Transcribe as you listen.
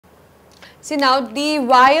See now the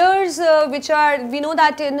wires which are, we know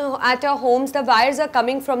that at our homes the wires are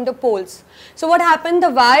coming from the poles. So what happened, the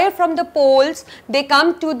wire from the poles, they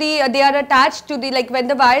come to the, they are attached to the, like when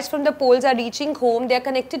the wires from the poles are reaching home, they are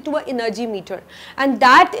connected to an energy meter, and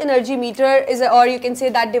that energy meter is, or you can say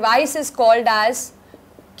that device is called as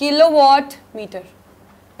kilowatt meter.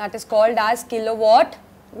 That is called as kilowatt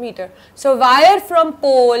meter. So wire from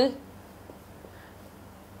pole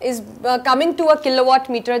is coming to a kilowatt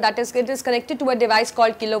meter, that is, it is connected to a device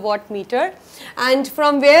called kilowatt meter, and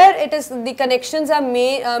from where it is, the connections are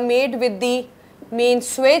made with the main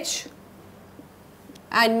switch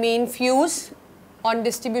and main fuse on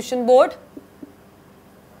distribution board,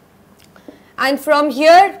 and from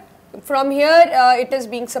here it is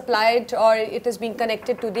being supplied, or it is being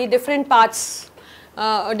connected to the different parts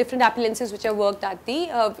or different appliances which are worked at the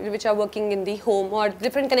which are working in the home, or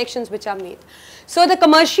different connections which are made. So the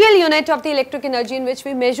commercial unit of the electric energy in which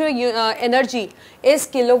we measure energy is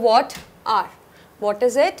kilowatt hour. What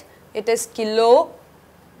is it? It is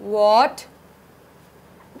kilowatt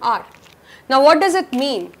hour. Now what does it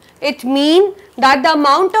mean? It means that the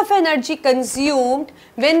amount of energy consumed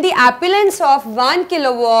when the appliance of 1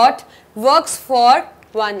 kilowatt works for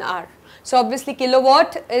 1 hour. So obviously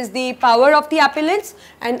kilowatt is the power of the appliance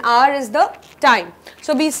and hour is the time.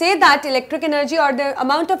 So we say that electric energy, or the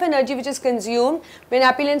amount of energy which is consumed when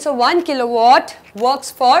appliance of 1 kilowatt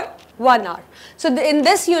works for 1 hour. So in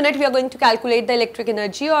this unit we are going to calculate the electric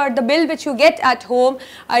energy, or the bill which you get at home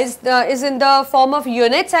is in the form of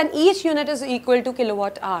units, and each unit is equal to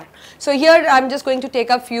kilowatt hour. So here I am just going to take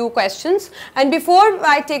up few questions, and before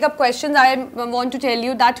I take up questions I want to tell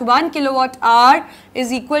you that 1 kilowatt hour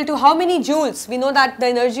is equal to how many joules? We know that the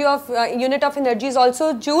energy of unit of energy is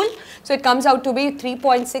also joule, so it comes out to be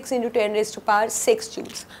 3.6 into 10 raised to power 6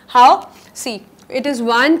 joules. How? See, it is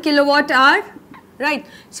 1 kilowatt hour. Right,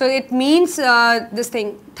 so it means this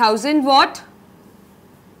thing 1000 watt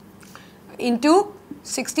into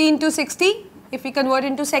 60 into 60, if we convert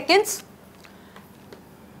into seconds,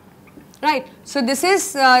 right. So this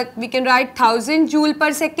is, we can write 1000 joule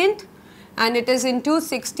per second, and it is into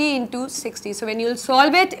 60 into 60. So when you will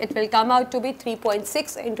solve it, it will come out to be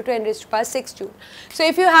 3.6 into 10 raised to power 6 joule. So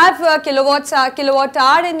if you have kilowatt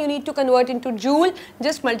hour and you need to convert into joule,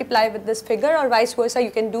 just multiply with this figure, or vice versa, you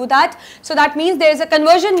can do that. So that means there is a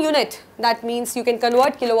conversion unit, that means you can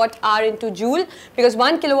convert kilowatt hour into joule, because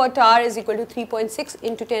 1 kilowatt hour is equal to 3.6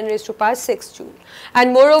 into 10 raised to power 6 joule.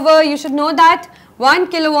 And moreover, you should know that 1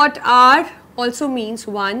 kilowatt hour also means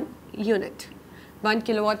 1 unit. 1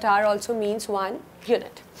 kilowatt hour also means 1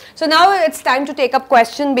 unit. So now it's time to take up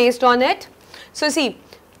question based on it. So see,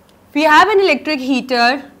 we have an electric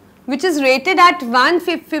heater which is rated at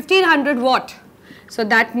 1500 watt. So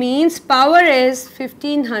that means power is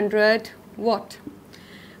 1500 watt.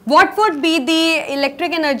 What would be the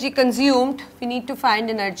electric energy consumed? We need to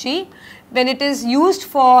find energy when it is used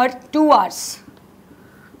for 2 hours.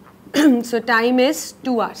 So time is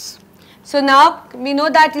 2 hours. So now we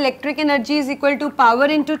know that electric energy is equal to power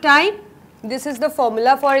into time. This is the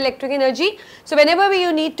formula for electric energy. So whenever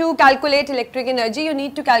you need to calculate electric energy, you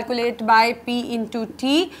need to calculate by P into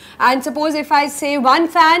T. And suppose if I say 1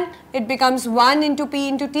 fan, it becomes 1 into P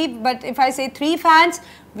into T. But if I say 3 fans,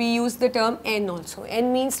 we use the term N also.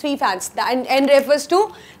 N means 3 fans. And N refers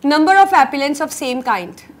to number of appellants of same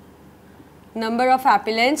kind. Number of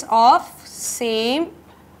appellants of same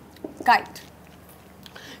kind.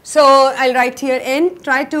 So I'll write here N.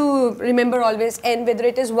 Try to remember always N, whether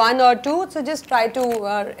it is 1 or 2. So just try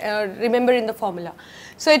to remember in the formula.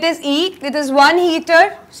 So it is E. It is 1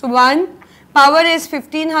 heater. So 1, power is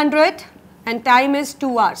 1500 and time is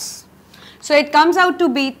 2 hours. So it comes out to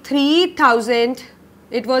be 3000.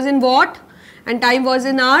 It was in watt and time was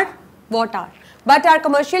in hour, watt hour. But our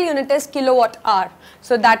commercial unit is kilowatt hour.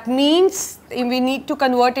 So that means we need to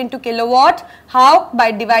convert into kilowatt. How? By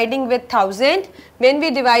dividing with 1000. When we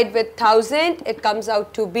divide with 1000, it comes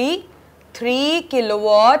out to be 3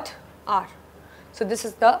 kilowatt hour. So this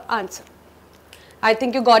is the answer. I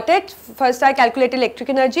think you got it. First I calculated electric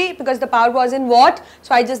energy because the power was in watt.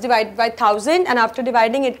 So I just divided by 1000, and after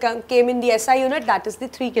dividing it came in the SI unit, that is the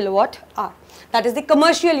 3 kilowatt hour. That is the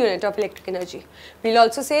commercial unit of electric energy. We will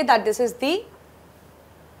also say that this is the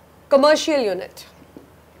commercial unit.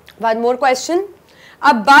 One more question.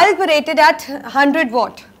 A bulb rated at 100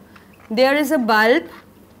 watt. There is a bulb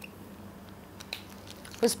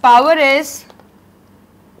whose power is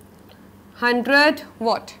 100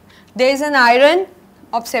 watt. There is an iron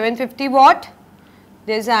of 750 watt.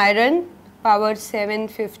 There is iron power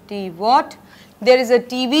 750 watt. There is a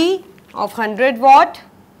TV of 100 watt.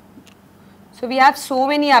 So we have so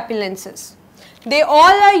many appliances. They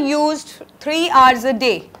all are used 3 hours a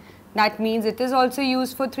day. That means it is also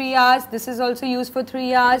used for 3 hours, this is also used for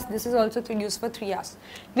 3 hours, this is also used for 3 hours.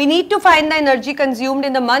 We need to find the energy consumed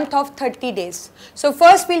in the month of 30 days. So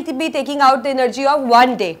first we will be taking out the energy of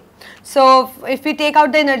 1 day. So if we take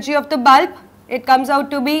out the energy of the bulb, it comes out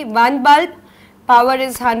to be 1 bulb, power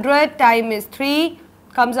is 100, time is 3,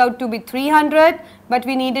 comes out to be 300, but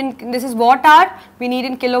we need in, this is watt hour, we need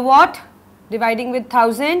in kilowatt, dividing with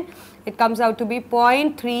 1000, it comes out to be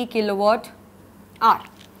 0.3 kilowatt hour.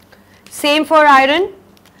 Same for iron,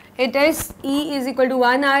 it is E is equal to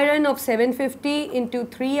 1 iron of 750 into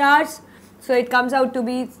 3 hours, so it comes out to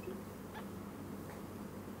be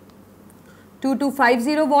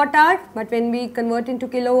 2250 watt hour, but when we convert into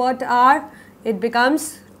kilowatt hour, it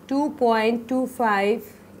becomes 2.25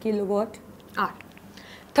 kilowatt hour.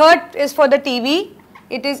 Third is for the TV,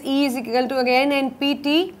 it is E is equal to again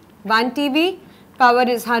NPT, 1 TV, power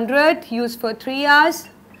is 100, used for 3 hours,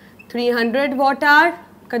 300 watt hour,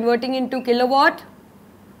 converting into kilowatt,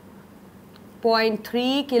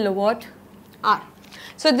 0.3 kilowatt hour.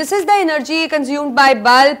 So this is the energy consumed by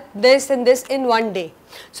bulb, this and this in 1 day.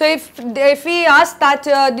 So if we ask that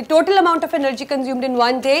the total amount of energy consumed in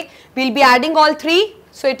 1 day, we will be adding all 3.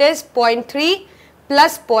 So it is 0.3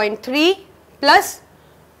 plus 0.3 plus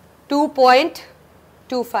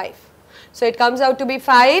 2.25. So it comes out to be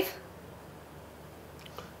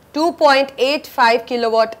 2.85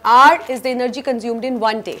 kilowatt hour is the energy consumed in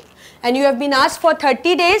 1 day. And you have been asked for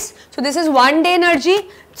 30 days. So this is 1 day energy.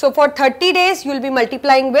 So for 30 days you will be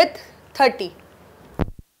multiplying with 30.